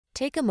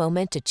Take a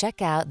moment to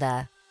check out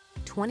the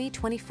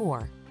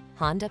 2024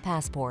 Honda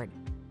Passport.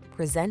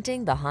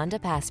 Presenting the Honda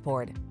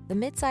Passport, the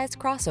midsize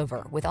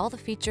crossover with all the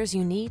features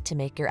you need to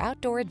make your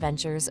outdoor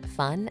adventures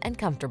fun and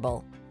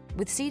comfortable.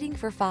 With seating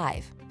for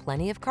 5,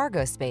 plenty of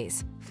cargo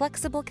space,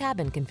 flexible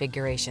cabin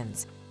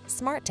configurations,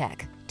 smart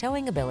tech,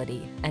 towing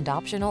ability, and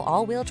optional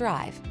all-wheel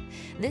drive,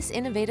 this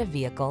innovative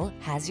vehicle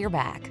has your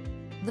back.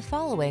 The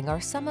following are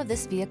some of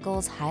this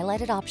vehicle's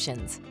highlighted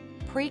options: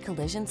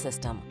 pre-collision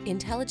system,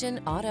 intelligent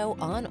auto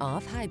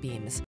on-off high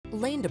beams,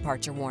 lane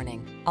departure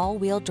warning,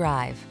 all-wheel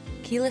drive,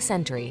 keyless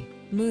entry,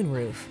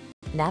 moonroof,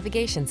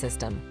 navigation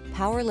system,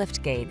 power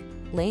liftgate,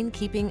 lane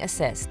keeping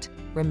assist,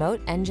 remote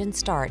engine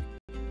start.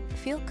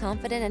 Feel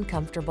confident and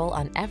comfortable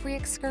on every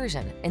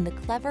excursion in the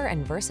clever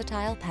and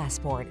versatile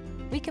Passport.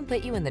 We can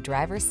put you in the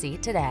driver's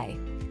seat today.